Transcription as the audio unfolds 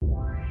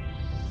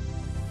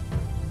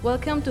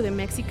Welcome to the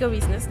Mexico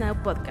Business Now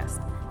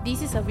podcast.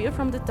 This is a view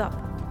from the top,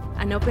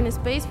 an open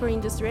space for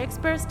industry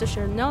experts to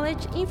share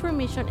knowledge,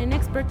 information, and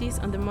expertise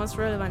on the most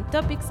relevant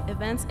topics,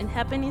 events, and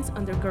happenings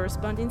on their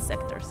corresponding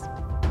sectors.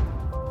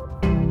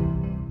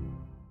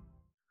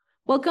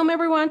 Welcome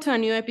everyone to a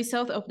new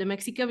episode of the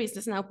Mexico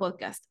Business Now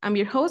podcast. I'm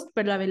your host,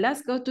 Perla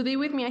Velasco. Today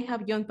with me I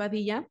have John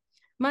Padilla,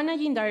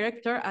 Managing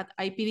Director at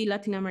IPD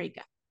Latin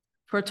America.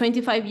 For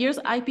 25 years,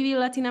 IPD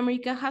Latin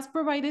America has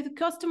provided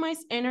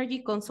customized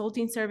energy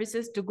consulting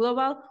services to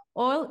global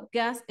oil,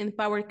 gas, and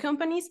power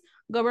companies,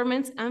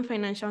 governments, and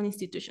financial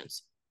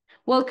institutions.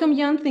 Welcome,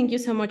 John. Thank you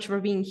so much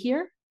for being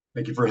here.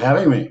 Thank you for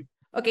having me.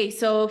 Okay,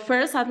 so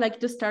first I'd like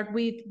to start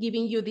with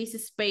giving you this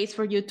space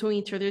for you to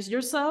introduce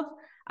yourself,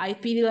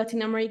 IPD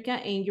Latin America,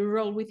 and your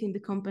role within the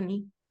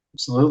company.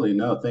 Absolutely.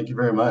 No, thank you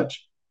very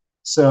much.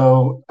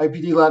 So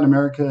IPD Latin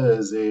America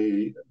is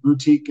a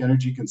boutique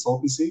energy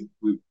consultancy.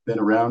 We've been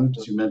around,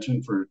 as you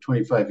mentioned, for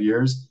 25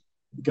 years.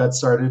 We got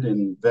started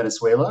in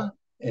Venezuela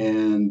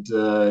and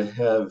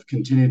have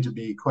continued to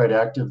be quite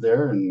active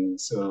there. And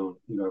so,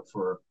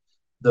 for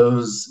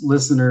those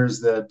listeners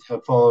that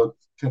have followed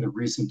kind of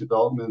recent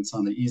developments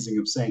on the easing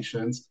of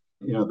sanctions,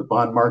 the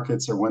bond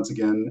markets are once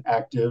again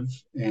active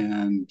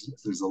and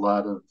there's a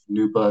lot of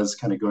new buzz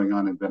kind of going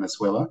on in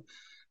Venezuela.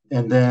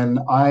 And then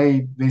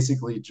I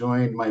basically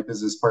joined my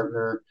business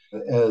partner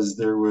as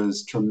there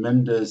was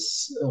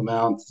tremendous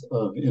amount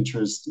of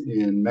interest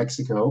in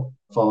Mexico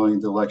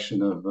following the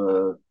election of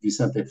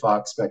Vicente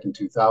Fox back in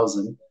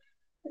 2000,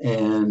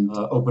 and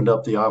opened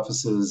up the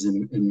offices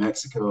in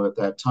Mexico at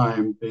that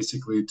time,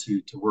 basically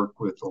to work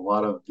with a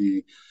lot of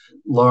the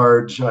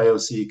large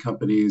IOC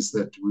companies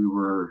that we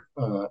were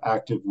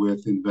active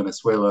with in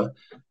Venezuela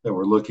that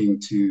were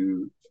looking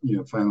to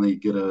finally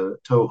get a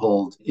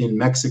toehold in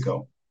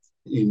Mexico.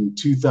 In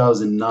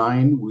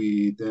 2009,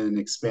 we then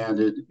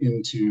expanded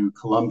into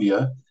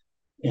Colombia,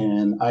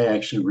 and I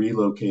actually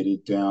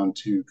relocated down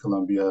to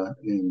Colombia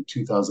in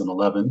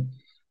 2011.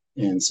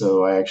 And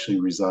so I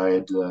actually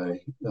reside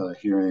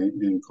here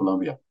in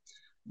Colombia.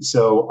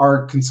 So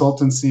our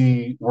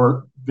consultancy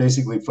work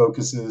basically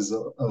focuses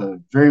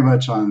very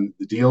much on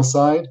the deal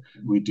side.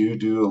 We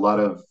do a lot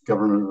of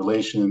government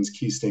relations,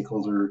 key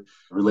stakeholder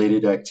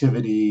related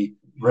activity,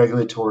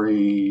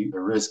 regulatory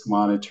risk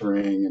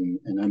monitoring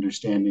and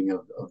understanding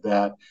of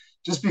that,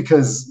 just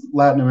because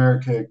Latin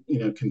America,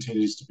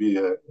 continues to be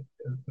a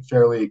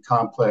fairly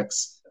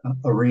complex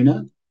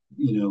arena,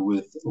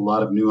 with a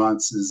lot of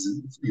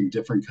nuances in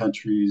different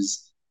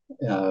countries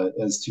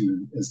as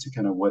to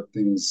kind of what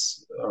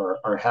things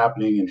are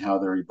happening and how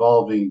they're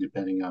evolving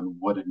depending on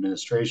what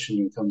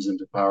administration comes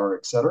into power,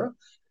 et cetera.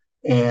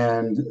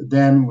 And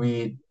then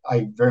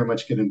I very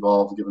much get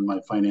involved, given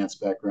my finance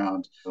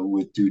background,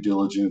 with due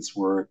diligence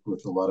work,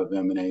 with a lot of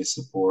M&A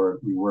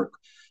support. We work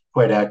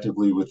quite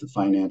actively with the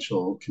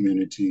financial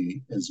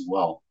community as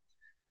well.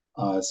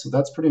 So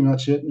that's pretty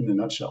much it in a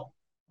nutshell.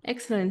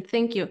 Excellent,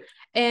 thank you.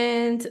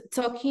 And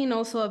talking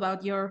also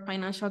about your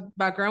financial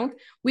background,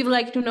 we'd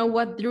like to know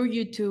what drew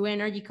you to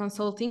energy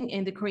consulting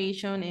and the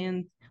creation,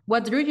 and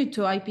what drew you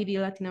to IPD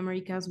Latin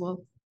America as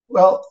well.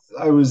 Well,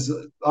 I was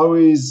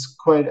always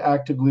quite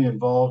actively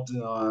involved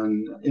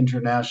on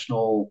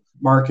international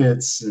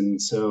markets. And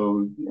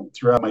so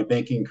throughout my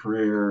banking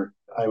career,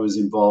 I was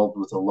involved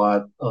with a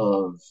lot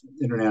of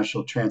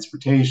international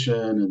transportation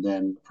and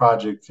then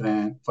project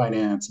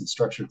finance and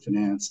structured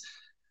finance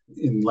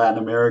in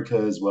Latin America,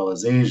 as well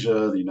as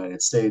Asia, the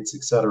United States,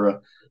 et cetera.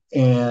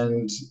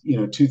 And,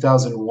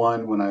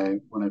 2001,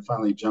 when I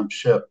finally jumped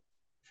ship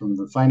from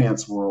the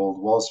finance world,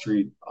 Wall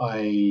Street,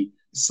 I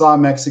saw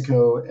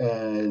Mexico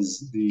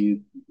as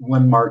the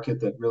one market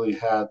that really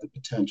had the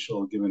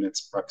potential, given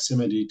its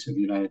proximity to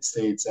the United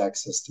States,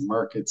 access to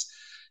markets,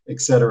 et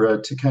cetera,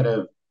 to kind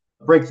of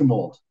break the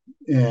mold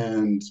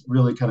and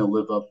really kind of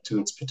live up to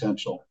its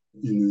potential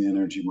in the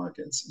energy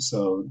markets.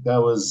 So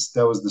that was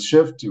the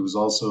shift. It was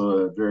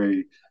also a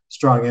very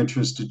strong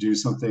interest to do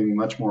something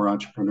much more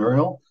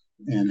entrepreneurial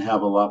and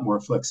have a lot more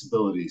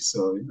flexibility.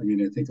 So,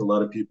 I think a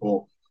lot of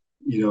people,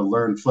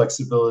 learned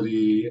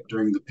flexibility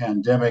during the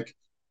pandemic.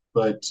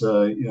 But,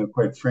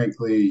 quite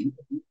frankly,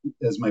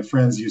 as my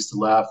friends used to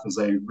laugh as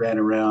I ran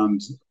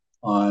around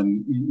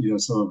on,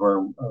 some of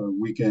our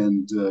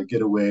weekend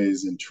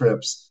getaways and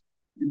trips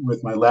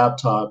with my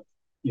laptop,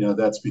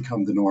 that's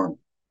become the norm.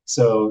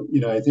 So,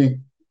 I think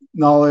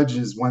knowledge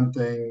is one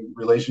thing,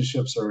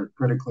 relationships are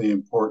critically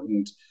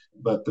important,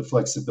 but the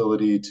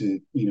flexibility to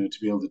be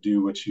able to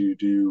do what you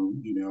do,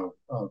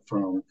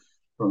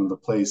 from the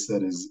place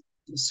that is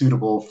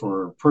suitable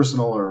for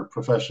personal or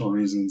professional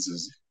reasons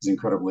is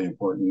incredibly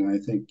important. And I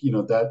think,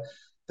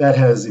 that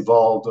has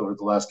evolved over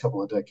the last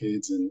couple of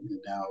decades and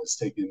now has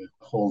taken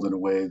hold in a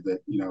way that,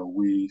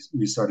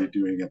 we started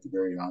doing at the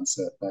very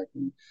onset back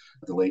in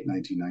the late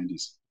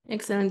 1990s.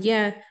 Excellent.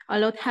 Yeah, a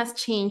lot has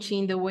changed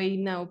in the way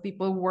now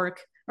people work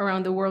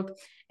around the world.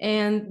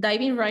 And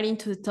diving right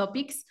into the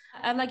topics,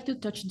 I'd like to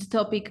touch the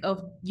topic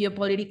of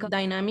geopolitical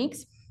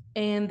dynamics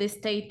and the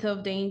state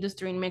of the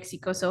industry in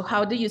Mexico. So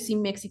how do you see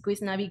Mexico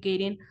is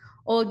navigating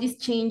all these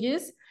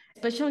changes,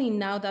 especially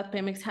now that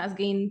Pemex has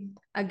gained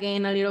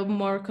again a little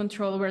more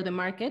control over the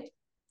market.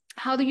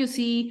 How do you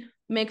see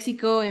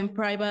Mexico and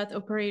private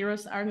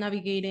operators are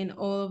navigating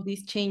all of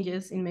these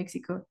changes in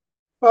Mexico?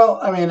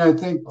 Well,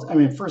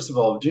 first of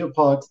all,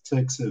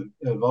 geopolitics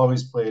have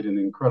always played an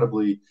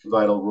incredibly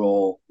vital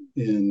role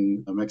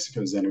in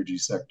Mexico's energy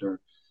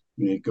sector.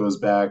 I mean, it goes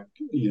back,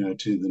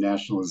 to the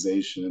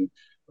nationalization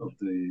of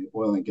the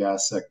oil and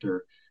gas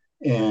sector,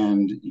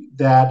 and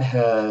that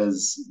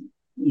has,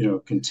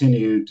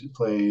 continued to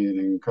play an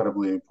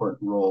incredibly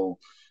important role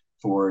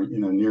for,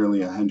 nearly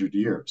 100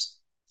 years.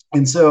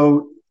 And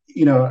so,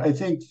 I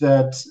think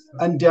that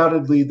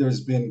undoubtedly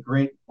there's been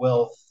great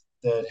wealth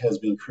that has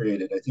been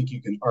created. I think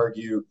you can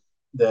argue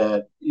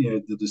that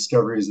the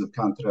discoveries of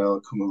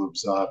Cantarell,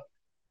 Cumulubzap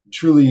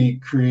truly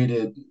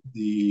created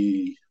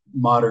the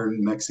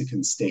modern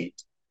Mexican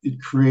state. It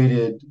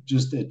created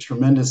just a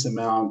tremendous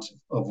amount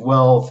of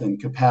wealth and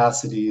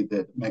capacity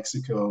that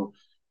Mexico,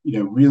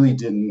 really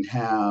didn't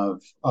have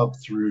up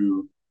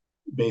through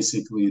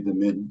basically the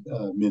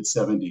mid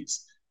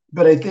 70s.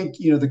 But I think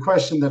the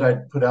question that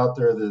I'd put out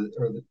there,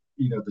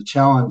 the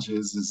challenge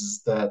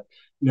is that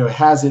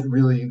has it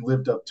really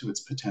lived up to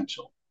its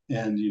potential?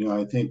 And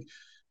I think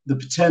the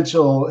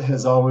potential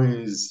has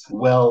always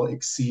well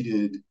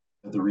exceeded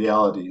the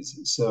realities.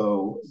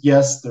 So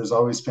yes, there's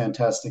always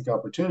fantastic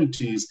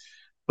opportunities,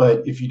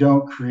 but if you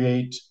don't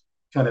create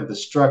kind of the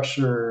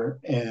structure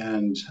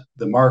and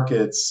the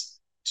markets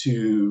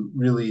to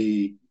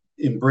really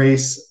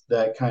embrace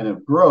that kind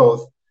of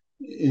growth,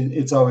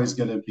 it's always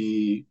going to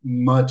be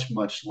much,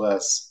 much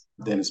less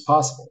than is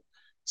possible.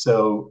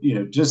 So,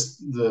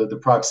 just the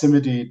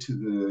proximity to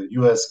the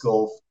US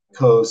Gulf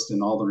Coast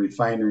and all the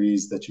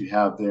refineries that you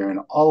have there and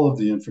all of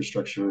the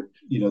infrastructure,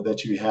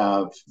 that you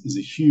have is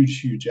a huge,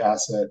 huge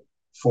asset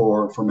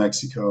for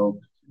Mexico.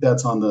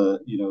 That's on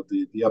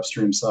the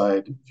upstream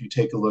side. If you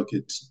take a look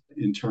at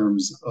in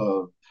terms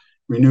of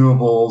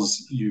renewables,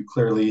 you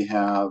clearly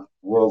have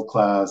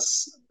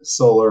world-class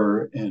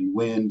solar and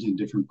wind in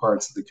different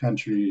parts of the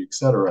country, et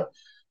cetera.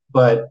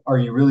 But are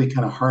you really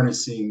kind of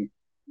harnessing,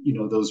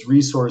 those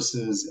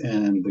resources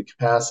and the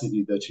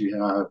capacity that you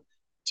have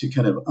to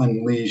kind of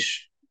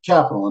unleash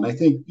capital? And I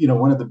think,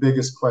 one of the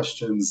biggest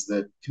questions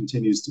that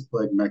continues to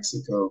plague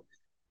Mexico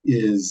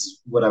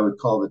is what I would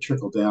call the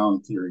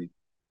trickle-down theory.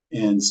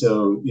 And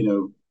so,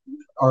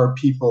 are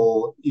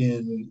people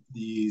in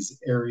these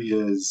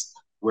areas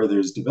where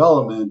there's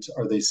development,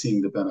 are they seeing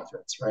the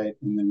benefits, right?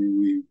 And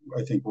then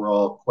I think we're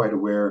all quite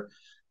aware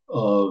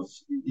of,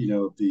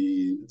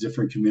 the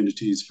different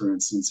communities, for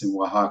instance, in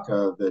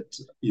Oaxaca that,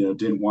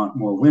 didn't want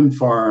more wind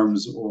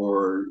farms,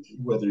 or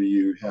whether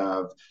you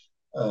have,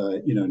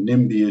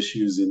 NIMBY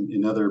issues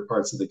in other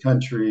parts of the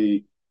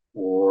country,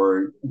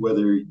 or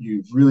whether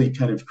you've really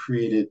kind of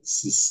created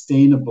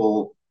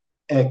sustainable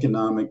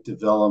economic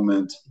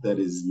development that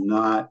is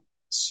not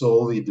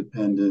solely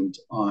dependent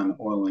on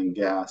oil and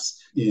gas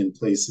in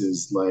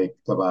places like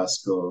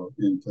Tabasco,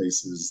 in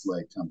places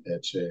like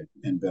Campeche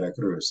and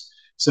Veracruz.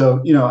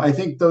 So, I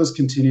think those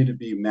continue to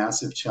be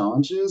massive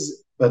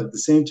challenges, but at the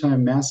same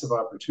time, massive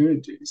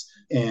opportunities.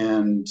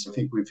 And I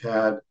think we've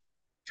had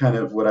kind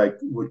of what I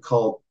would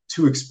call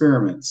two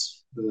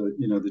experiments.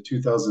 The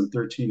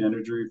 2013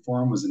 energy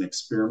reform was an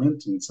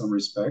experiment in some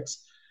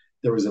respects.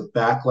 There was a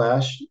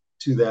backlash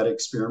to that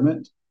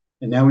experiment.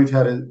 And now we've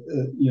had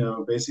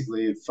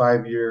basically a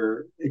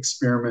 5-year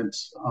experiment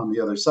on the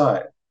other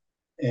side.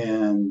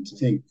 And I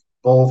think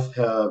both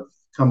have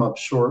come up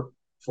short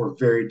for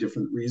very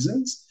different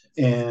reasons.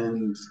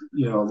 And,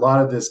 a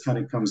lot of this kind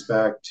of comes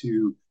back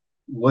to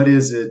what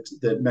is it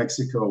that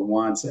Mexico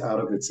wants out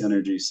of its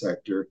energy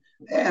sector?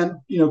 And,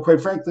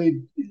 quite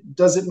frankly,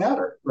 does it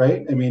matter,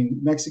 right? I mean,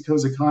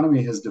 Mexico's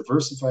economy has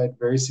diversified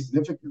very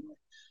significantly.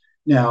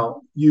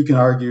 Now, you can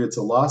argue it's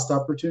a lost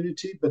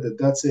opportunity, but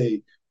that's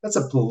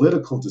a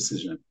political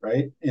decision,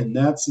 right? And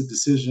that's a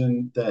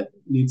decision that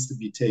needs to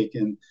be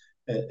taken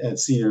at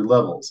senior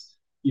levels.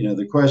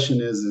 The question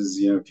is,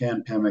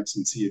 can Pemex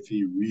and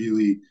CFE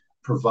really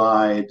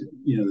provide,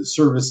 the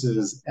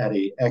services at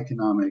a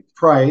economic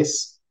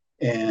price?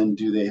 And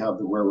do they have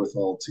the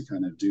wherewithal to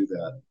kind of do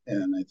that?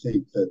 And I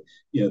think that,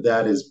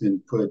 that has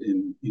been put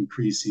in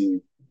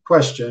increasing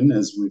question,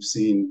 as we've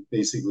seen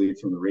basically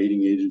from the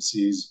rating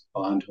agencies,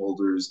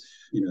 bondholders,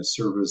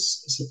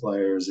 service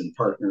suppliers and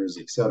partners,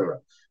 et cetera.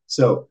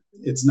 So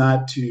it's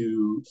not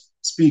to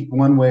speak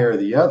one way or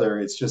the other.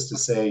 It's just to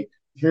say,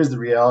 here's the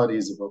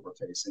realities of what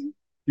we're facing.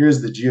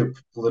 Here's the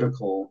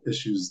geopolitical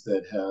issues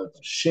that have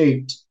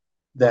shaped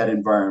that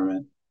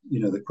environment.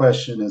 The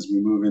question as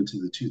we move into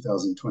the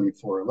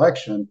 2024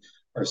 election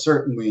are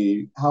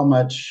certainly how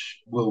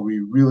much will we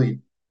really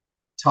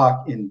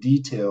talk in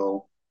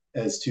detail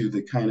as to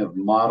the kind of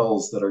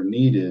models that are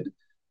needed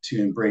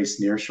to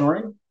embrace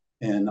nearshoring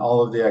and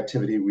all of the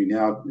activity we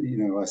now,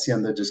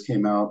 Hacienda just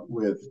came out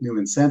with new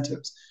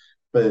incentives,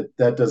 but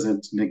that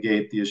doesn't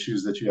negate the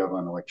issues that you have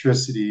on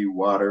electricity,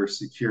 water,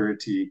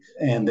 security,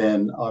 and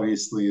then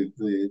obviously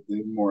the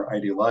more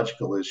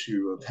ideological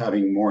issue of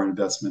having more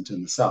investment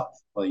in the South.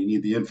 Well, you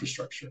need the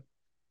infrastructure.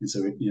 And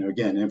so,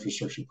 again,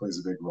 infrastructure plays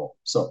a big role.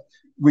 So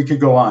we could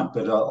go on,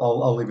 but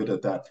I'll leave it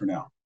at that for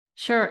now.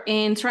 Sure.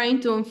 And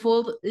trying to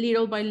unfold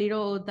little by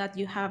little that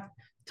you have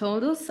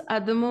told us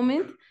at the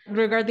moment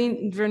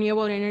regarding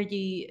renewable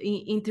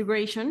energy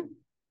integration,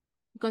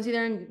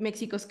 considering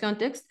Mexico's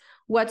context,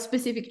 what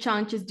specific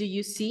challenges do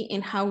you see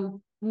and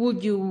how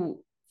would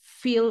you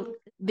feel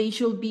they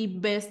should be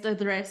best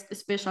addressed,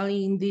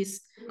 especially in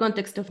this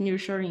context of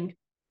nearshoring?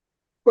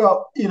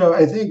 Well,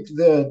 I think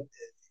that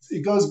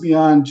it goes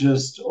beyond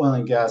just oil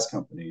and gas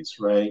companies,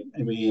 right?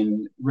 I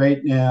mean, right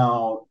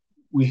now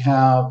we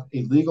have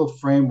a legal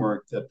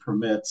framework that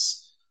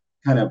permits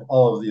kind of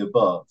all of the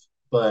above,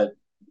 but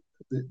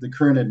the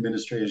current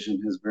administration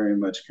has very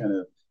much kind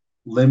of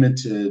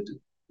limited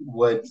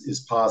what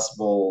is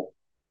possible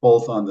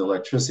both on the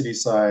electricity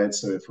side.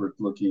 So if we're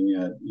looking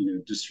at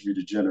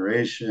distributed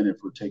generation, if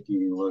we're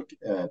taking a look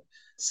at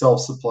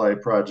self-supply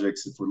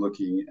projects, if we're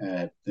looking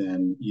at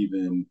then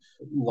even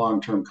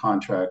long-term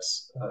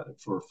contracts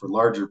for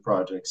larger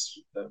projects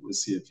with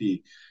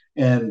CFE,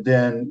 and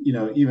then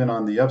even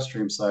on the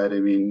upstream side, I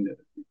mean,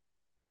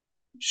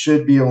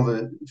 should be able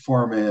to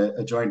form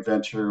a joint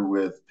venture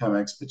with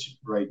Pemex, but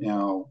right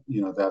now,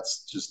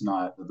 that's just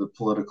not the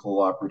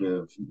political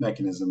operative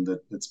mechanism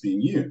that's being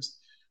used.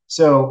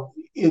 So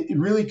it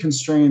really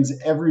constrains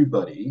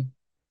everybody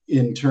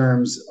in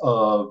terms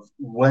of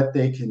what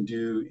they can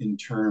do in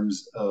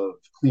terms of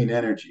clean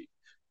energy.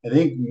 I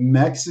think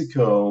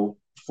Mexico,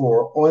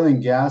 for oil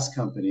and gas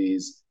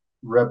companies,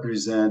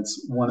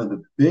 represents one of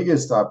the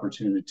biggest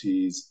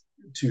opportunities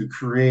to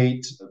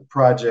create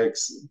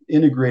projects,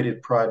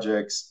 integrated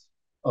projects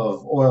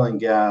of oil and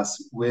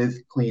gas with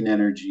clean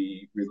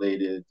energy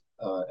related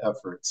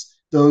efforts.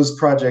 Those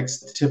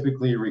projects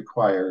typically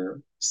require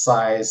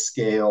size,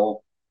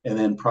 scale, and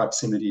then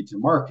proximity to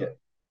market.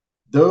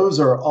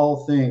 Those are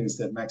all things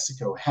that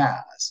Mexico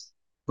has,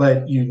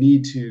 but you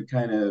need to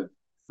kind of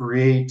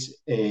create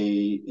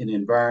an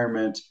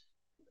environment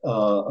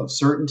of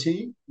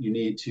certainty. You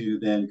need to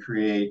then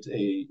create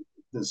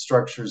the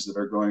structures that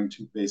are going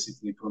to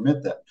basically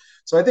permit that.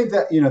 So I think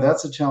that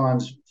that's a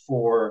challenge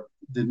for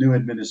the new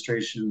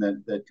administration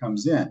that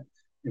comes in.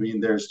 I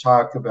mean, there's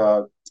talk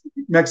about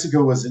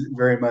Mexico was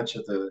very much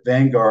at the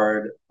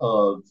vanguard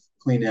of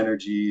clean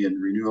energy and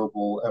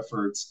renewable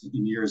efforts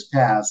in years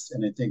past,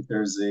 and I think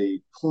there's a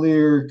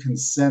clear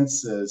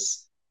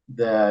consensus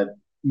that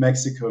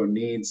Mexico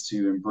needs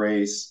to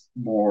embrace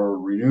more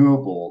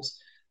renewables.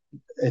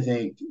 I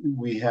think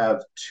we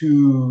have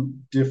two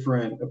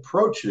different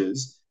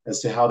approaches as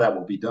to how that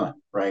will be done,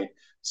 right?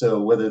 So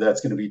whether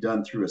that's going to be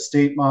done through a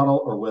state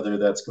model or whether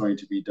that's going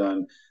to be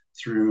done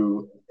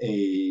through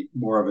a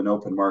more of an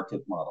open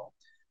market model.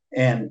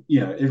 And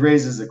it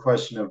raises a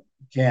question of,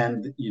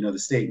 can the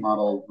state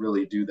model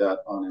really do that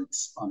on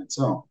its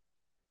own?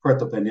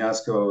 Puerto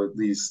Penasco, at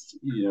least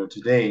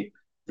to date,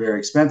 very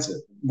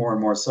expensive, more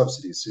and more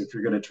subsidies. So if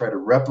you're going to try to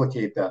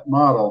replicate that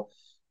model,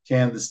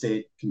 can the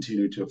state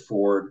continue to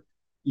afford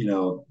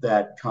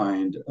that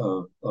kind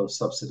of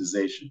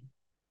subsidization?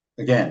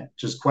 Again,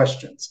 just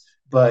questions.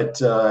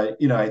 But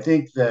I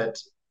think that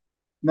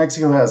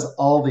Mexico has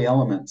all the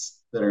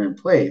elements that are in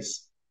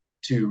place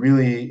to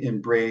really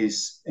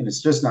embrace, and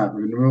it's just not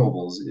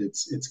renewables,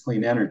 it's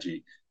clean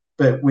energy.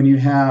 But when you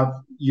have,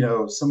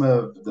 some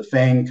of the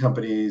FANG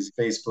companies,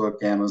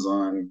 Facebook,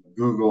 Amazon,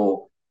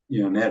 Google,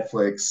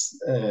 Netflix,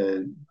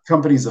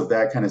 companies of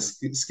that kind of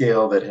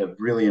scale that have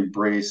really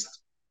embraced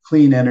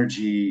clean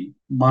energy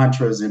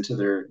mantras into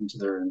their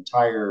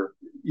entire,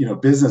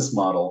 business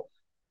model,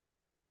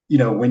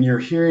 when you're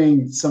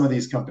hearing some of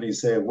these companies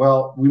say,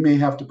 well, we may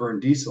have to burn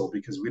diesel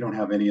because we don't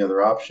have any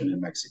other option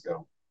in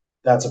Mexico,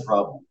 that's a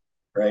problem,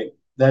 right?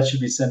 That should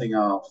be sending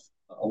off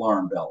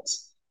alarm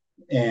bells.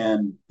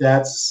 And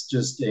that's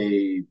just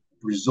a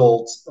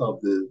result of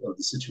the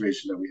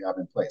situation that we have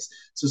in place.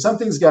 So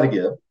something's got to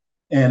give.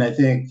 And I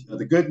think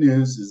the good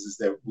news is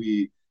that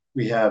we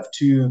have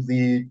two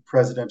lead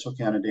presidential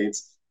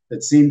candidates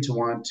that seem to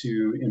want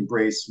to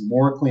embrace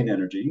more clean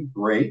energy.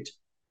 Great.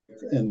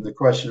 And the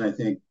question, I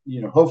think,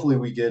 hopefully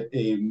we get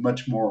a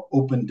much more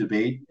open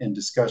debate and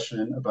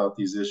discussion about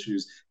these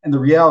issues and the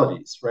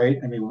realities, right?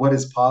 I mean, what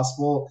is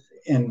possible?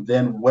 And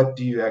then what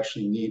do you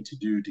actually need to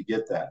do to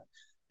get that?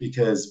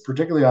 Because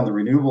particularly on the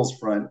renewables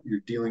front,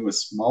 you're dealing with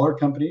smaller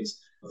companies.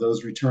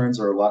 Those returns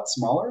are a lot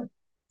smaller.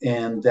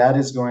 And that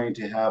is going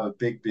to have a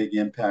big, big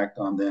impact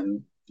on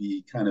then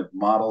the kind of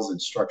models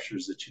and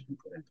structures that you can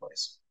put in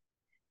place.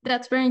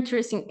 That's very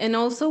interesting. And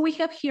also we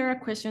have here a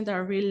question that I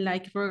really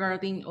like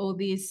regarding all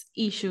these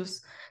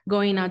issues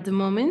going at the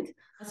moment.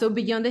 So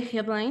beyond the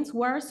headlines,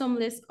 what are some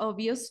less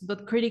obvious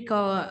but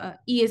critical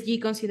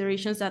ESG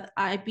considerations that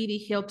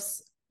IPD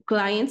helps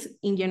clients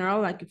in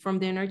general, like from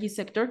the energy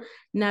sector,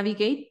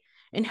 navigate?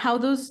 And how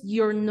does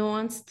your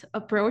nuanced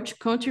approach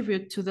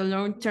contribute to the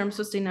long-term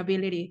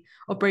sustainability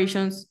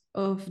operations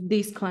of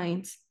these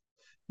clients?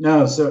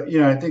 No, so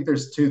I think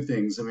there's two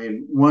things. I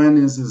mean, one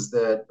is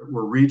that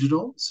we're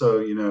regional,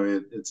 so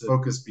it's a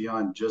focus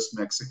beyond just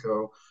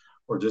Mexico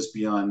or just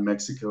beyond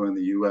Mexico and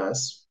the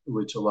U.S.,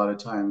 which a lot of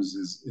times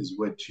is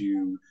what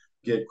you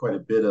get quite a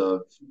bit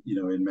of,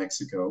 in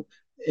Mexico.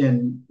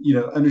 And,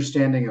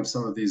 understanding of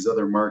some of these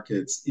other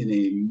markets in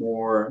a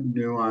more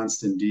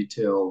nuanced and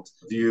detailed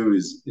view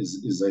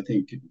is I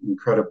think,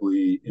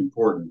 incredibly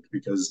important,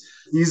 because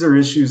these are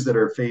issues that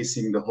are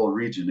facing the whole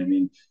region. I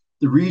mean,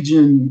 the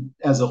region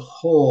as a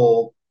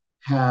whole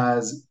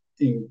has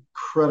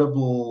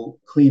incredible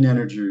clean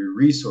energy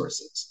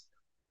resources,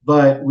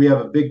 but we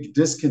have a big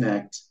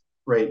disconnect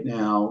right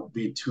now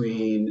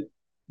between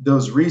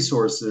those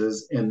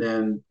resources and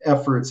then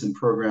efforts and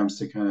programs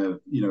to kind of,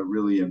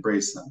 really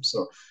embrace them.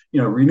 So,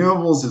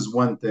 renewables is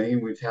one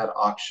thing. We've had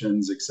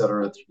auctions, et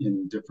cetera,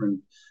 in different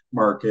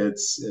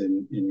markets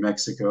in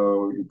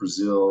Mexico, in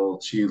Brazil,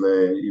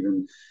 Chile,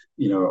 even,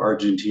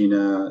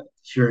 Argentina,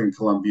 here in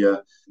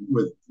Colombia,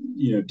 with,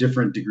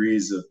 different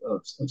degrees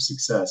of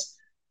success.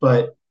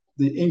 But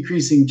the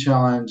increasing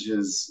challenge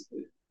is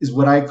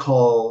what I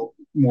call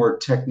more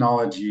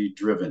technology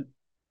driven.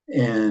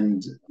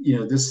 And,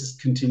 this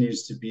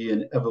continues to be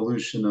an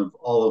evolution of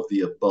all of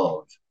the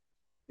above.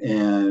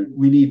 And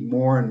we need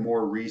more and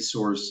more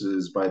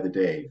resources by the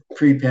day.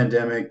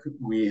 Pre-pandemic,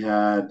 we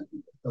had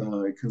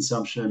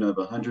consumption of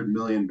 100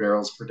 million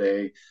barrels per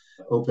day.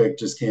 OPEC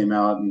just came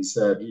out and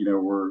said,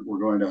 we're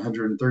going to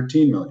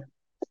 113 million,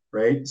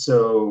 right?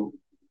 So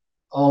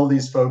all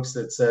these folks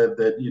that said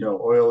that,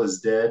 oil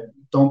is dead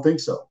don't think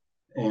so.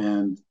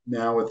 And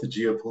now with the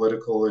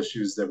geopolitical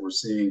issues that we're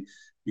seeing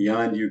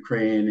beyond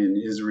Ukraine and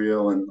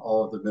Israel and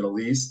all of the Middle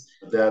East,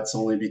 that's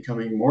only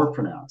becoming more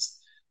pronounced.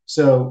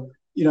 So,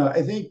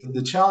 I think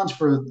the challenge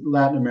for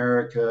Latin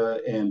America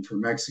and for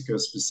Mexico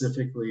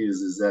specifically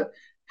is that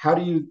how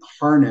do you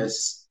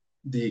harness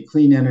the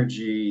clean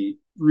energy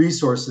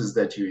resources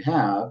that you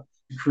have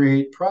to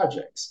create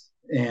projects?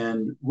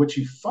 And what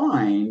you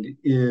find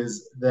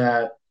is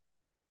that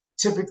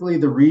typically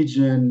the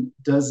region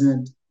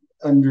doesn't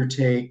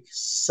undertake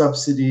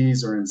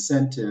subsidies or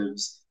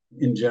incentives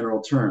in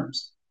general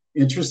terms.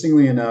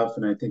 Interestingly enough,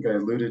 and I think I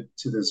alluded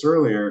to this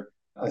earlier,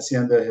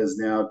 Hacienda has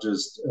now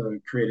just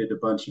created a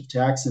bunch of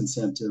tax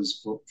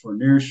incentives for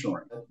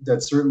nearshoring.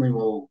 That certainly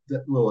will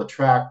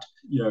attract,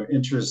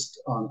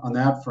 interest on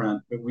that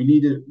front. But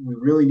we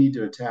really need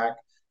to attack,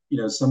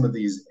 some of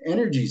these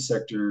energy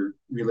sector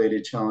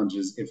related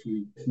challenges if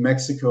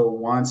Mexico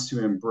wants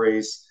to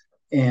embrace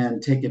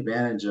and take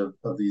advantage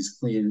of these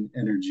clean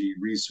energy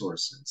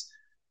resources.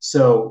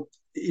 So,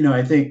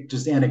 I think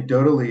just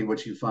anecdotally,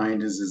 what you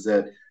find is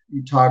that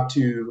you talk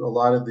to a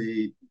lot of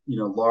the,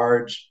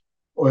 large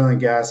oil and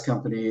gas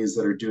companies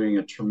that are doing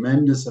a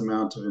tremendous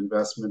amount of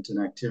investment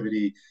and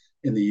activity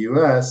in the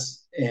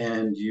US,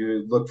 and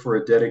you look for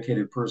a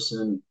dedicated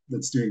person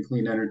that's doing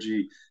clean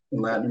energy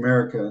in Latin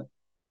America,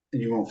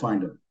 and you won't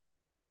find them,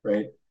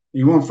 right?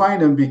 You won't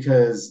find them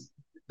because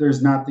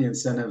there's not the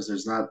incentives,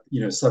 there's not,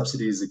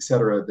 subsidies, et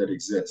cetera, that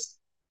exist.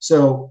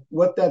 So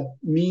what that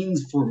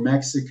means for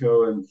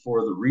Mexico and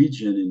for the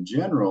region in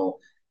general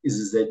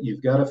is that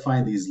you've got to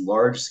find these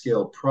large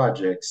scale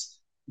projects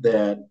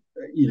that,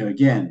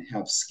 again,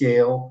 have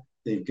scale,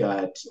 they've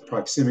got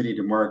proximity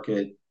to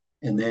market,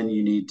 and then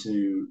you need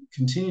to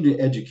continue to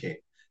educate.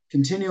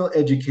 Continual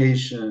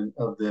education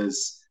of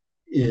this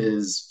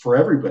is for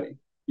everybody,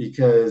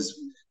 because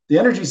the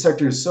energy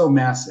sector is so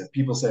massive.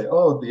 People say,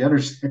 oh, the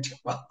energy sector,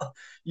 well,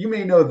 you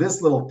may know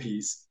this little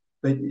piece,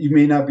 but you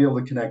may not be able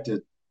to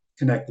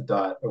connect the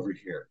dot over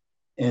here.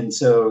 And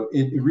so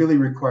it really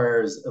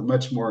requires a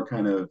much more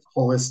kind of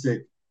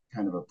holistic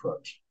kind of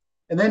approach.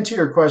 And then to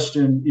your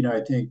question, I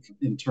think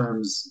in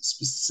terms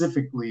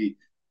specifically,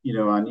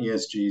 on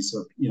ESG,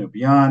 so,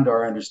 beyond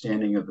our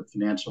understanding of the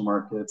financial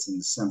markets and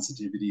the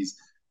sensitivities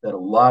that a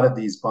lot of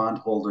these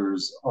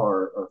bondholders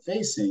are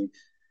facing,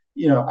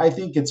 I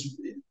think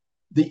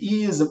the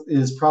E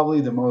is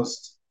probably the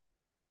most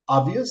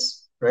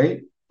obvious,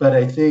 right? But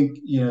I think,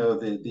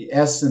 the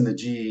S and the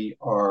G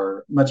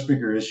are much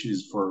bigger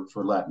issues for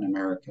Latin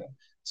America.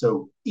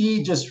 So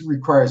E just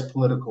requires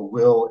political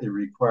will. It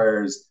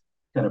requires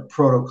kind of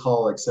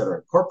protocol, et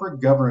cetera.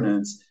 Corporate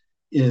governance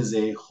is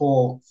a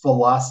whole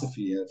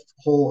philosophy, a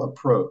whole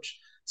approach.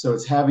 So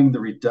it's having the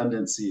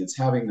redundancy, it's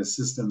having the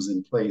systems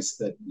in place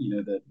that,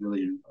 that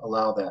really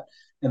allow that.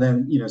 And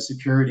then,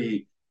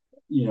 security,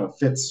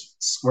 fits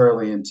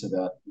squarely into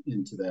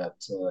that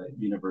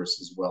universe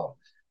as well.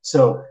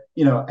 So,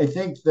 I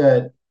think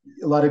that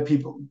a lot of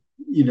people,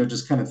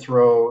 just kind of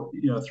throw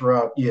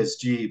out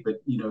ESG, but,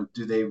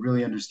 do they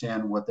really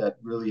understand what that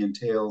really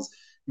entails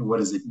and what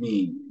does it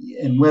mean?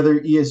 And whether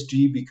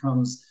ESG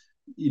becomes,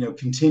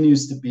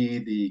 continues to be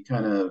the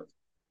kind of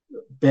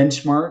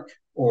benchmark,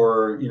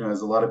 or,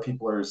 as a lot of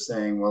people are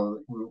saying,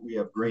 well, we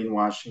have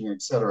greenwashing,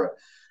 et cetera.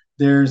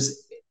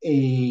 There's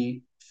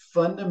a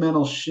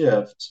fundamental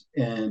shift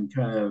and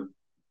kind of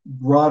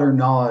broader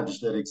knowledge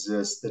that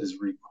exists that is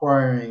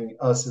requiring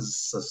us as a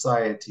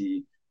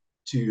society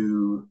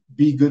to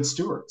be good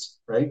stewards,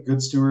 right?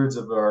 Good stewards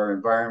of our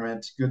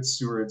environment, good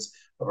stewards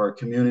of our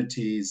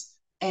communities.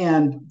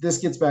 And this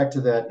gets back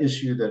to that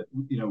issue that,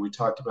 we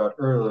talked about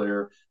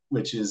earlier,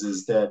 which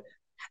is that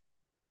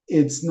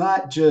it's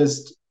not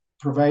just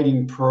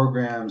providing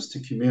programs to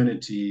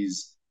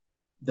communities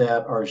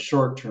that are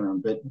short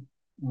term, but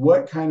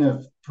what kind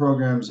of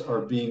programs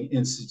are being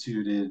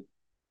instituted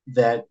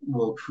that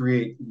will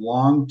create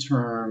long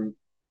term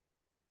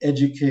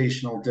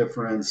educational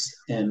difference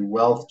and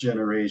wealth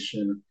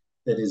generation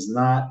that is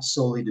not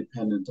solely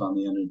dependent on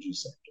the energy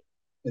sector?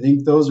 I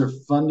think those are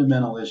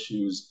fundamental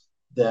issues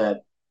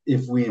that,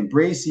 if we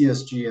embrace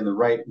ESG in the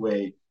right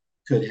way,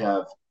 could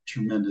have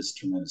tremendous,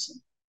 tremendous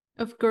impact.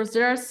 Of course,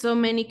 there are so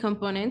many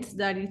components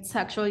that it's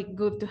actually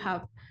good to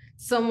have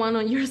someone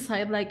on your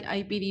side, like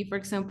IPD, for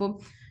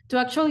example, to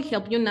actually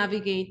help you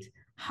navigate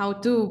how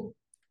to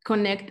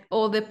connect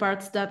all the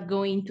parts that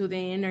go into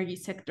the energy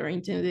sector,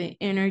 into the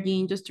energy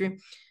industry.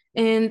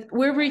 And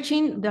we're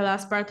reaching the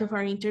last part of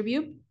our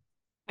interview.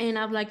 And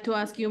I'd like to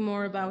ask you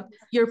more about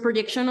your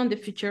projection on the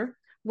future.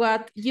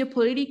 What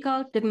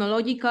geopolitical,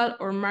 technological,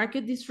 or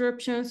market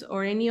disruptions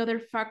or any other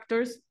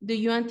factors do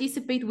you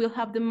anticipate will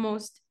have the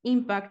most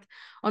impact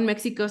on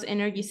Mexico's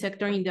energy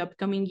sector in the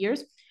upcoming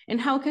years?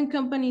 And how can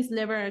companies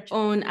leverage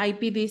on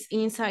IPD's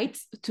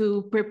insights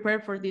to prepare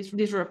for these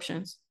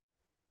disruptions?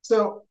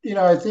 So,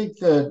 I think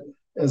that,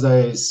 as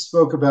I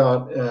spoke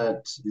about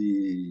at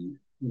the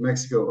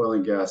Mexico Oil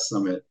and Gas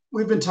Summit,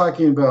 we've been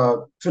talking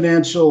about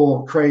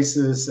financial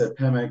crisis at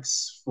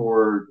Pemex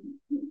for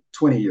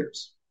 20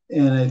 years.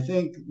 And I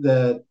think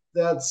that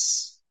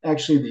that's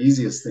actually the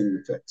easiest thing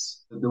to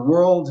fix. The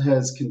world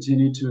has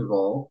continued to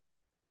evolve.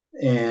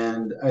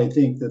 And I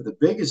think that the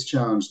biggest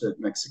challenge that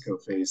Mexico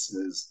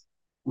faces,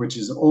 which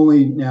is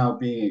only now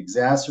being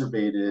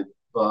exacerbated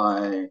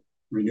by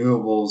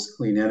renewables,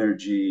 clean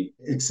energy,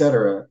 et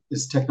cetera,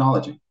 is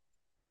technology.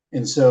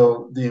 And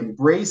so the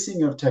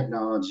embracing of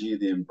technology,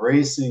 the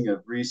embracing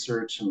of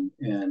research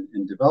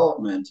and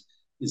development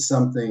is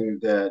something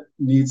that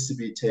needs to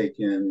be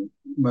taken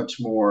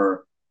much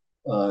more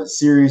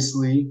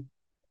seriously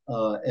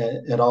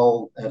at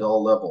all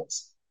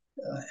levels.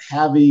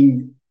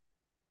 Having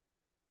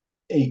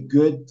a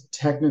good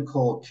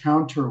technical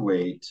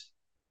counterweight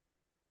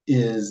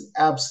is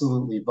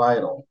absolutely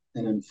vital.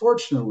 And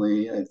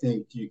unfortunately, I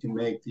think you can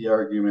make the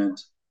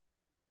argument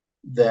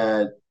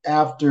that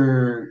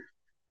after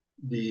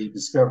the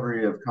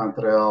discovery of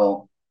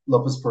Cantarell,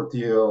 Lopez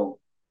Portillo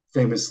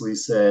famously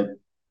said,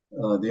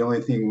 the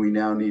only thing we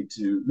now need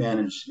to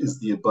manage is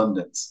the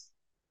abundance.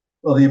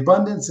 Well, the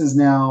abundance has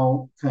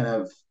now kind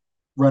of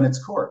run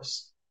its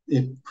course.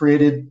 It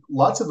created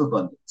lots of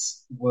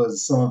abundance.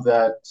 Was some of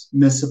that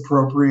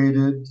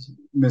misappropriated,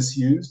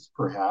 misused?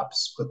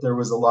 Perhaps, but there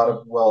was a lot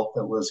of wealth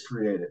that was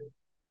created.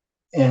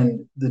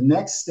 And the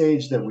next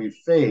stage that we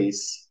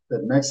face,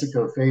 that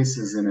Mexico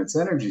faces in its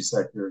energy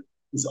sector,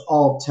 is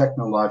all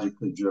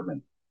technologically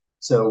driven.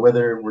 So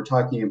whether we're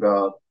talking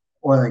about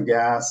oil and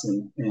gas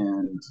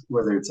and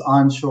whether it's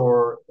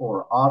onshore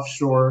or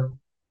offshore,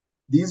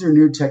 these are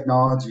new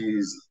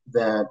technologies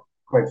that,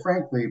 quite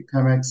frankly,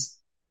 Pemex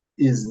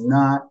is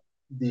not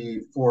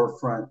the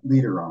forefront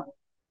leader on,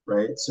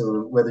 right?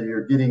 So whether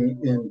you're getting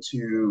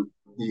into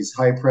these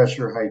high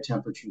pressure, high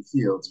temperature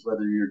fields,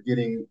 whether you're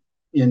getting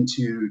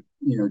into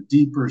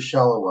deeper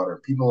shallow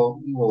water,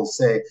 people will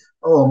say,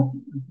 "Oh,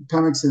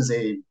 Pemex is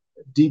a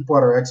deep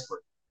water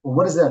expert." Well,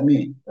 what does that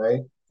mean,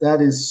 right?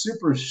 That is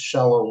super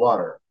shallow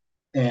water,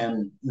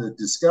 and the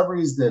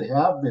discoveries that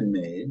have been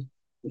made,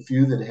 the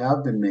few that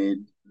have been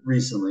made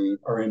recently,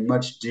 are in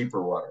much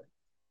deeper water.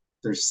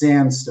 There's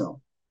sandstone,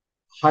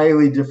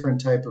 highly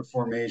different type of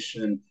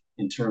formation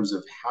in terms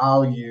of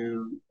how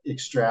you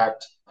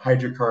extract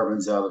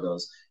hydrocarbons out of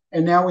those.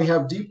 And now we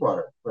have deep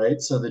water,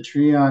 right? So the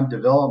Trion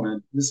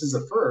development, this is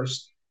a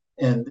first,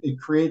 and it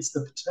creates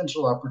the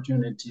potential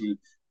opportunity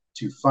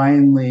to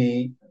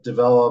finally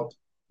develop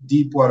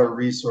deep water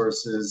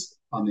resources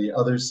on the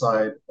other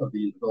side of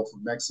the Gulf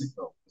of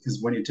Mexico. Because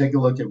when you take a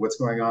look at what's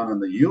going on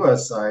the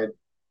US side,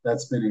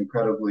 that's been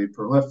incredibly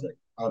prolific.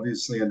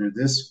 Obviously, under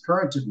this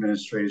current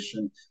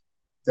administration,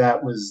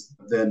 that was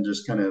then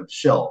just kind of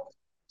shelved.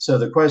 So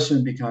the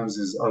question becomes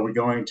is, are we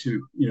going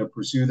to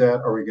pursue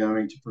that? Are we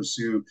going to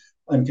pursue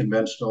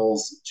unconventionals?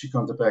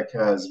 Chicontepec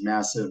has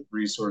massive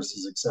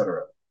resources, et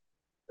cetera.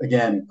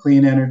 Again,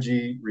 clean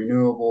energy,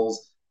 renewables,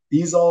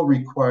 these all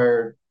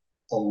require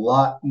a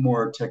lot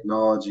more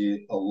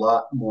technology, a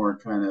lot more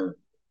kind of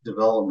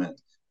development.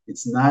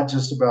 It's not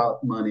just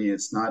about money.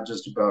 It's not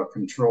just about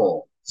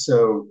control.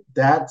 So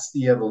that's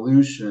the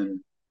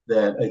evolution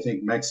that I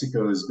think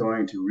Mexico is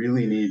going to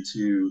really need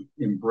to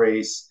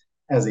embrace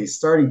as a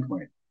starting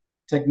point.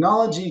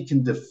 Technology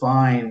can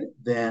define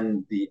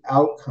then the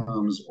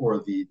outcomes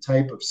or the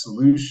type of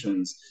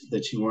solutions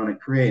that you want to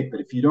create. But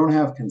if you don't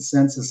have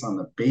consensus on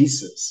the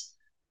basis,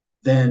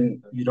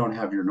 then you don't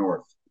have your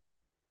north.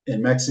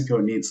 And Mexico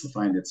needs to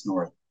find its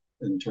north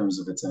in terms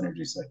of its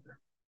energy sector.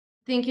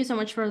 Thank you so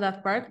much for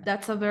that part.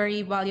 That's a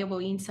very valuable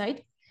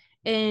insight.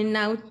 And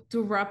now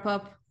to wrap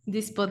up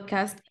this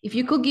podcast, if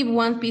you could give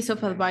one piece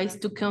of advice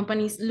to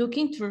companies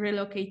looking to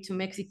relocate to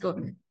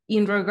Mexico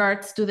in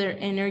regards to their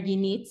energy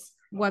needs,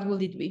 what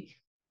would it be?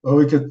 Well,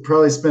 we could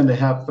probably spend a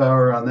half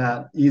hour on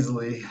that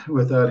easily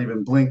without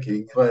even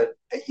blinking. But,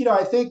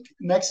 I think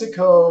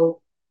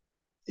Mexico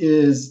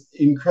is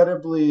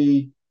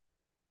incredibly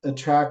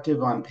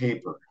attractive on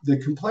paper. The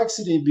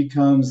complexity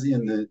becomes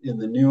in the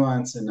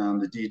nuance and on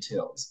the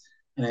details.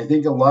 And I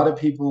think a lot of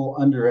people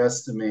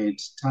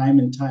underestimate time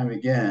and time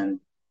again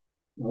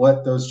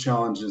what those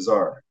challenges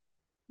are.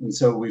 And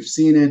so we've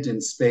seen it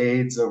in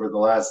spades over the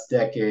last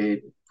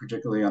decade,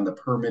 particularly on the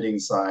permitting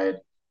side.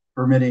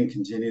 Permitting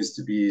continues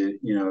to be,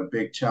 a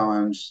big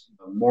challenge,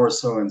 more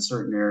so in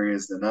certain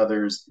areas than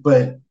others.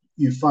 But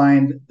you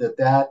find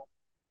that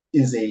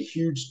is a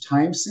huge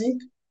time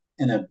sink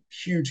and a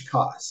huge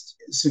cost.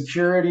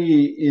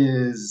 Security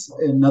is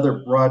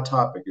another broad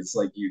topic. It's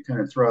like you kind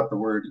of throw out the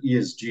word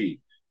ESG.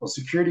 Well,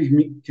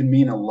 security can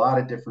mean a lot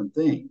of different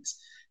things.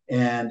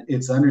 And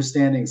it's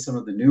understanding some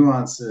of the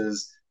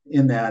nuances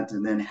in that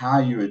and then how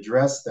you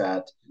address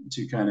that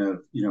to kind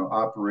of,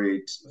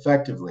 operate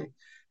effectively.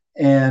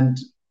 And,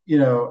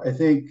 I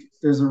think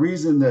there's a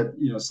reason that,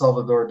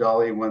 Salvador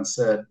Dali once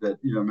said that,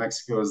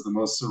 Mexico is the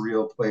most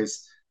surreal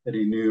place that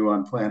he knew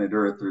on planet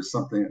Earth or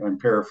something. I'm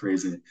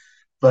paraphrasing,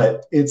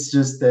 but it's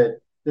just that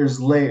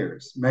there's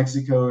layers.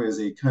 Mexico is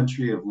a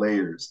country of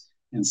layers.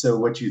 And so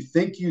what you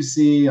think you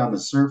see on the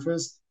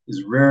surface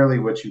is rarely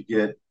what you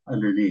get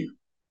underneath.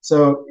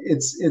 So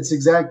it's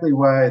exactly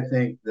why I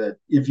think that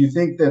if you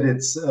think that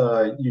it's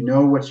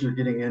what you're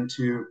getting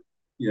into,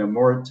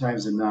 more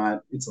times than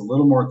not, it's a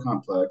little more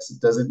complex.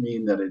 It doesn't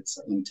mean that it's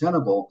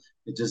untenable.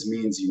 It just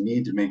means you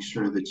need to make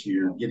sure that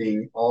you're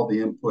getting all the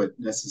input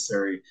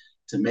necessary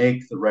to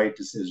make the right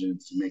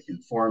decisions, to make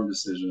informed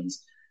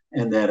decisions,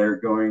 and that are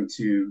going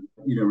to,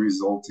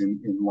 result in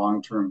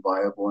long-term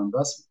viable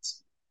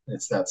investments.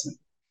 It's that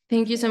simple.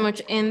 Thank you so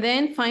much. And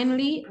then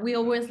finally, we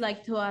always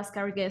like to ask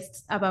our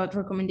guests about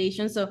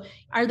recommendations. So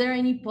are there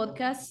any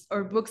podcasts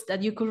or books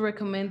that you could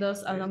recommend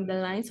us along the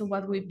lines of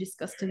what we've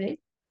discussed today?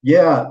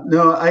 Yeah,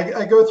 no,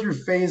 I go through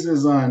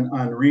phases on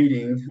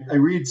reading. I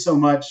read so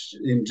much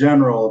in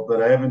general,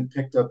 but I haven't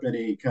picked up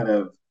any kind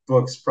of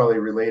books probably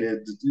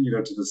related,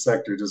 to the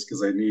sector just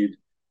because I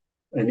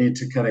need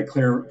to kind of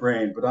clear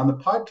brain. But on the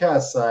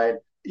podcast side,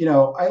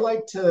 I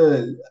like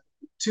to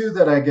two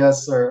that I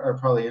guess are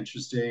probably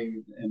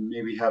interesting and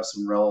maybe have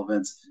some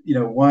relevance.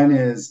 One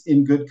is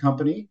In Good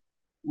Company,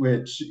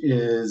 which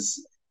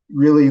is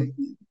really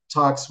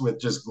talks with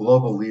just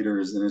global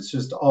leaders, and it's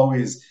just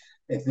always,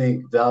 I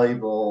think,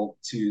 valuable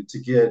to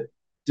get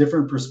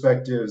different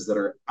perspectives that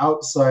are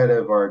outside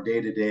of our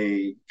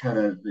day-to-day kind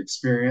of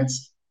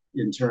experience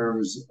in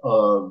terms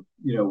of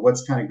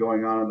what's kind of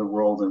going on in the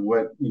world and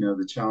what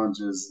the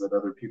challenges that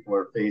other people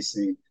are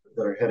facing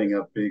that are heading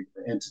up big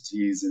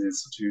entities and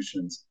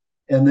institutions.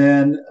 And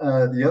then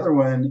the other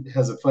one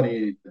has a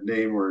funny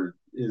name where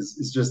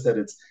is just that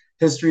it's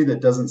history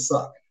that doesn't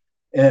suck.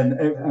 And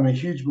I'm a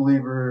huge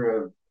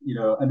believer of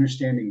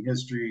understanding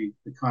history,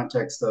 the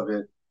context of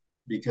it,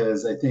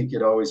 because I think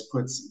it always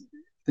puts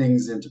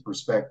things into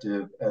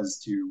perspective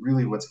as to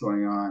really what's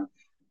going on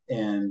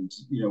and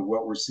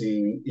what we're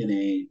seeing in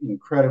a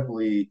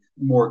incredibly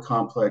more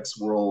complex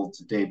world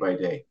day by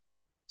day.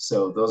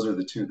 So those are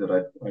the two that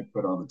I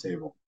put on the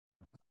table.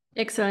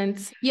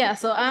 Excellent. Yeah,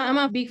 so I'm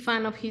a big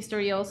fan of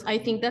history also. I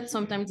think that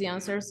sometimes the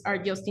answers are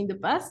just in the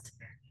past.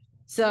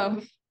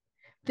 So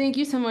thank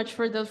you so much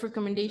for those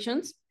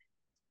recommendations.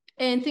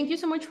 And thank you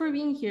so much for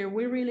being here.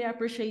 We really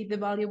appreciate the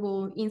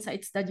valuable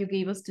insights that you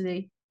gave us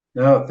today.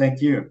 No,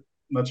 thank you.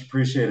 Much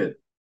appreciated.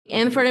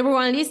 And for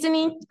everyone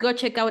listening, go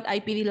check out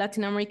IPD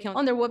Latin America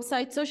on their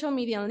website, social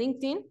media, and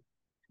LinkedIn.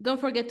 Don't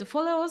forget to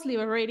follow us, leave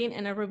a rating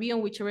and a review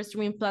on whichever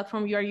streaming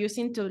platform you are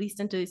using to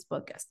listen to this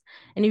podcast.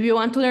 And if you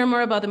want to learn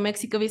more about the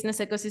Mexico business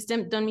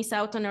ecosystem, don't miss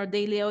out on our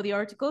daily audio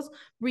articles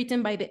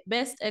written by the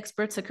best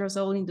experts across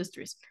all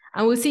industries.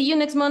 And we'll see you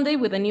next Monday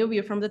with a new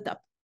view from the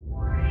top.